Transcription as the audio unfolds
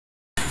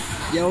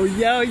Yo,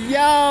 yo,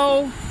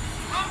 yo!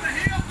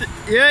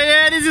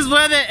 Yeah, this is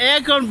where the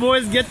aircon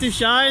boys get to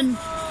shine.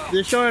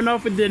 They're showing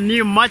off with their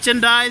new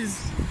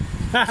merchandise.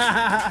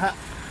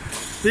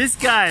 These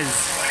guys.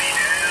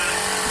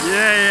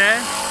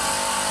 Yeah.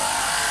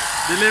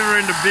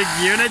 Delivering the big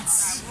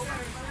units.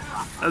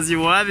 As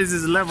you are, this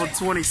is level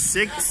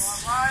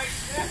 26.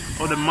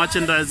 All the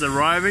merchandise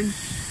arriving.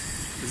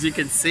 As you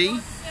can see.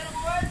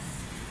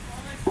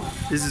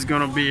 This is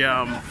gonna be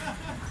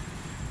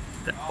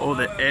all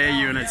the air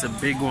units, the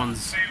big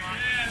ones.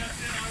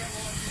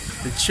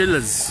 The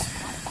chillers.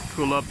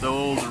 Pull up the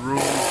old room.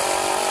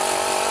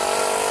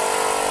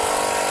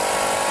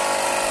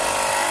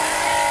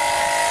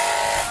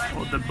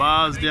 All the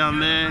bars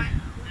down there.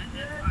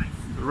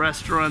 The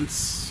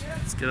restaurants.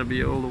 It's gonna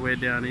be all the way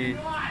down here.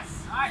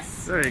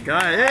 There you go.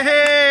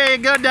 Hey,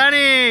 go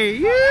Danny!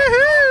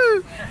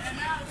 Yoo-hoo!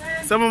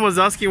 Someone was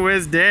asking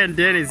where's Dan.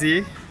 Dan is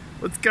here.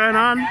 What's going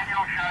on?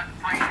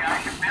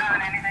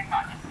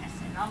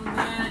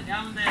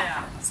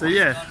 So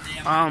yeah,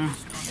 I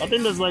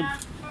think there's like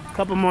a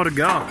couple more to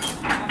go.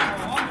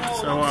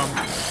 So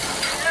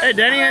hey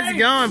Danny, how's it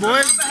going,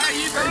 boys?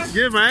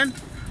 Good, man.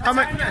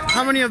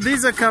 How many of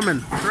these are coming?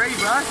 3,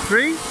 bro.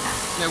 3?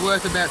 They're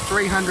worth about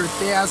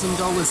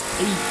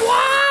 $300,000 each.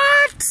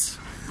 What?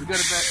 We got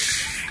about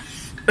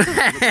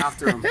look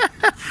after them.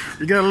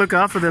 You gotta look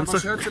after them. How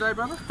much hurt today,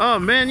 brother? Oh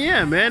man,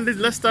 yeah, man.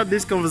 Let's start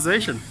this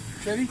conversation.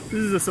 Ready? This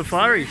is a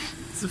safari.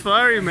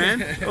 Safari,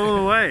 man. All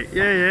the way.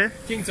 Yeah.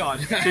 King Tide.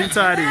 King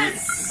Tidy.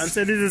 I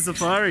said this is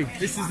safari.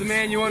 This is the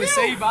man you want to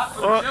see, but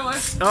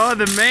Oh,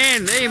 the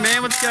man. Hey,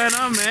 man. What's going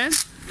on, man?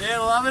 yeah,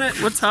 loving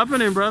it. What's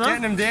happening, brother?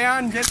 Getting them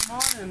down, getting them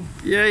on, and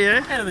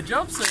Yeah. out of the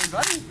job soon,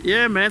 buddy.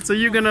 Yeah, man. So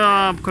you're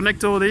gonna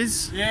connect all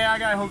these? Yeah, I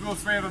go hook all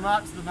 3 of them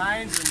up to the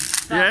mains and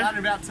start that in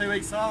about 2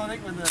 weeks time, I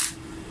think, when the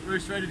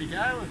roof's ready to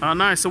go. Oh,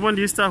 nice. So when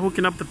do you start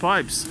hooking up the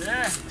pipes?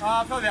 Yeah,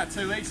 probably about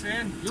 2 weeks,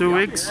 man. 2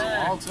 weeks?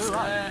 Yeah, too,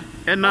 right?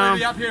 And I'll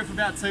be up here for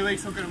about 2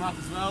 weeks hooking them up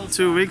as well.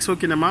 2 weeks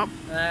hooking them up.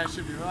 Yeah,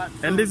 should be right.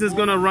 And this is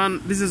gonna run.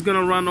 This is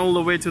gonna run all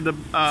the way to the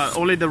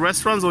only the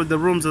restaurants or the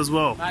rooms as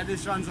well. Mate,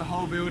 this runs the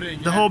whole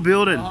building. The whole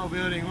building. The whole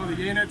building, all the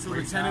units, all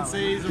the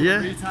tenancies, all Yeah.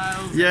 the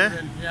retails. Yeah.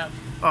 Everything. Yeah.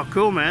 Oh,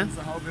 cool, man. It's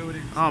the whole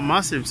building. Oh,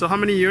 massive. So how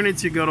many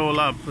units you got all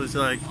up? It's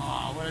like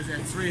Oh, what is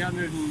that?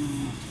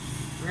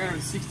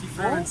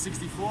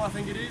 364, I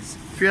think it is.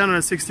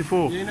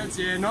 364. Units,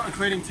 yeah, not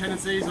including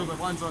tenancies or the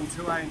ones on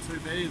 2A and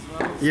 2B as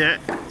well. Yeah.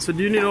 So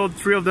do you need all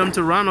 3 of them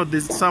to run, or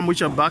there's some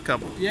which are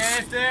backup? Yeah,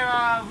 if they're,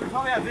 we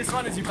probably have this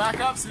one as your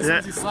backups, this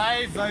one's your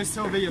slave, those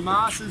 2 will be your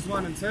masters,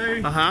 1 and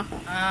 2.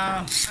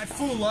 At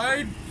full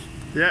load,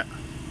 Yeah.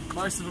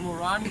 most of them will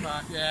run,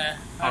 but yeah,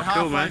 Oh, at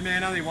cool, halfway,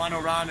 man. only 1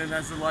 will run, and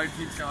as the load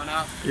keeps going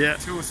up, Yeah.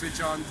 2 will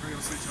switch on, 3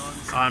 will switch on.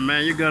 So. Oh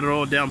man, you got it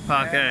all down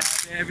pack, eh?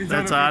 Yeah, been doing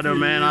That's it for a Ado, few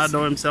man. years.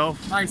 Ado himself.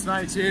 Thanks,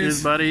 mate. Cheers,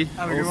 Cheers. buddy.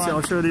 Have a good one.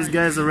 I'll show these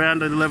guys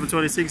around at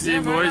 1126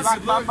 here, boys.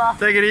 Bye.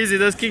 Take it easy.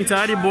 Those King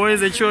Tidy boys,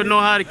 they sure know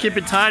how to keep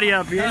it tidy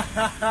up here.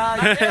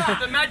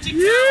 The magic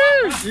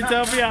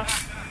Utopia.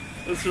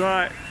 That's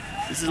right.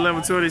 This is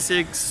level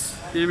 26.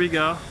 Here we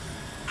go.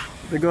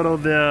 They got all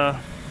the.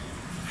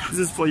 This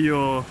is for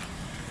your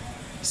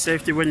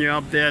safety when you're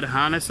up there. The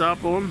harness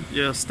up on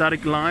your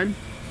static line,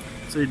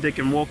 so they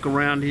can walk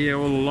around here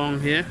all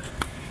along here.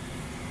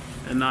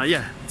 And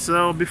yeah.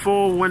 So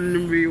before,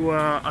 when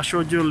I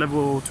showed you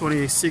level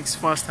 26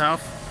 first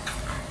half,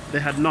 they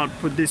had not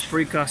put this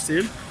precast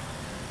in.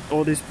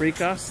 All this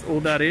precast,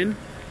 all that in.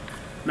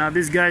 Now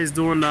this guy is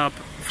doing the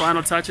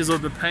final touches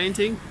of the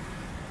painting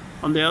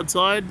on the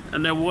outside,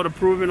 and they're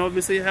waterproofing,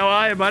 obviously. How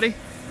are you, buddy?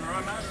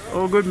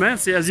 Oh, good, man.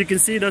 See, as you can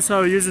see, that's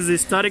how he uses his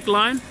static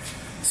line,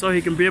 so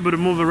he can be able to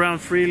move around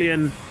freely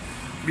and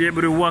be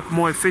able to work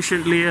more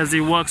efficiently as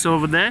he walks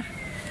over there.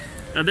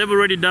 And they've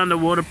already done the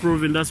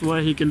waterproofing, that's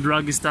why he can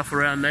drag his stuff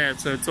around there,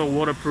 so it's all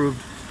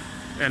waterproofed.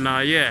 And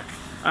yeah.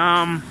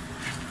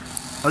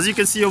 As you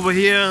can see over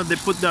here, they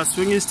put that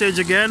swinging stage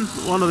again.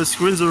 One of the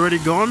screens already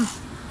gone.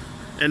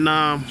 And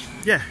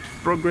yeah,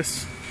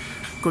 progress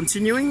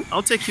continuing.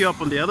 I'll take you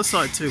up on the other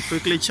side too,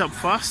 quickly, chop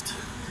fast.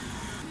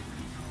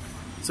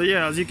 So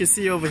yeah, as you can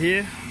see over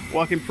here,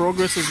 work in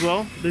progress as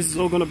well. This is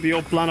all gonna be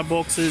all planter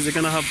boxes. They're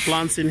gonna have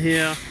plants in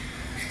here.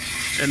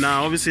 And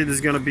obviously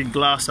there's gonna be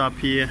glass up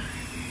here.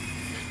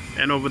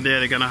 And over there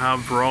they're gonna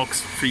have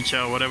rocks,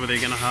 feature, whatever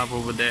they're gonna have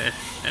over there.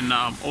 And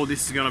all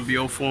this is gonna be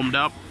all formed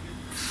up.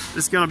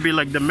 It's gonna be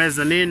like the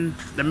mezzanine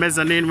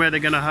where they're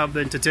gonna have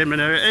the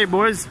entertainment area. Hey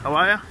boys, how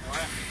are ya?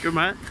 Good,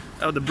 man.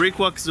 Oh, the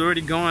brickwork is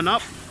already going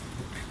up,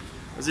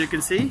 as you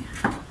can see,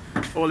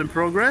 all in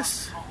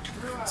progress.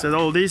 So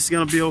all this is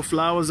gonna be all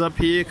flowers up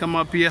here. Come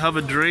up here, have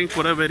a drink,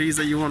 whatever it is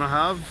that you wanna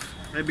have.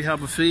 Maybe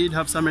have a feed,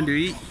 have something to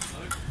eat.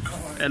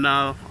 And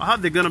I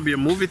heard there's gonna be a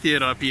movie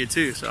theater up here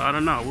too, so I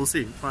don't know, we'll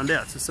see, find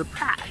out. It's a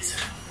surprise.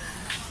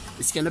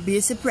 It's gonna be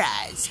a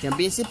surprise. It's gonna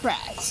be a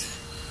surprise.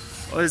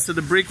 Oh, so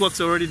the brickwork's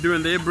already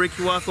doing their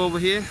brickwork over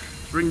here.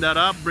 Bring that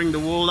up, bring the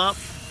wall up.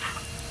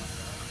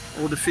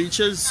 All the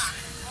features.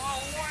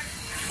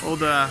 All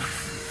the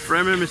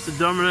framing. Mr.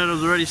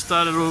 Dominator's already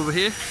started over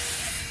here,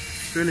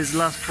 doing his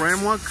last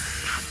framework.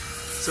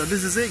 So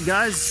this is it,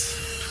 guys.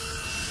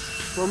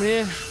 From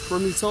here,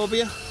 from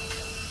Utopia.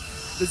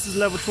 This is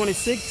level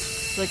 26,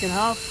 second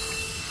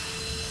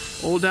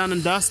half. All down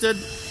and dusted.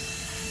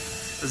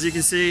 As you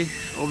can see,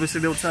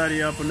 obviously they'll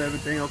tidy up and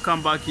everything. I'll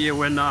come back here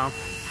when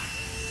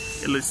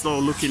it'll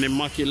start looking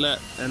immaculate,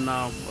 and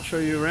I'll show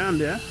you around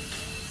there.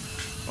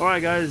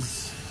 Alright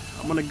guys,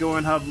 I'm gonna go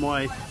and have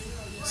my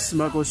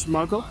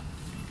smuggle.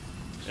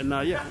 And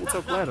yeah, we'll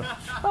talk later.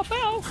 Bow,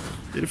 bow.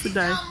 Beautiful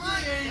day.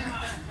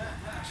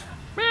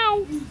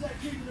 Meow.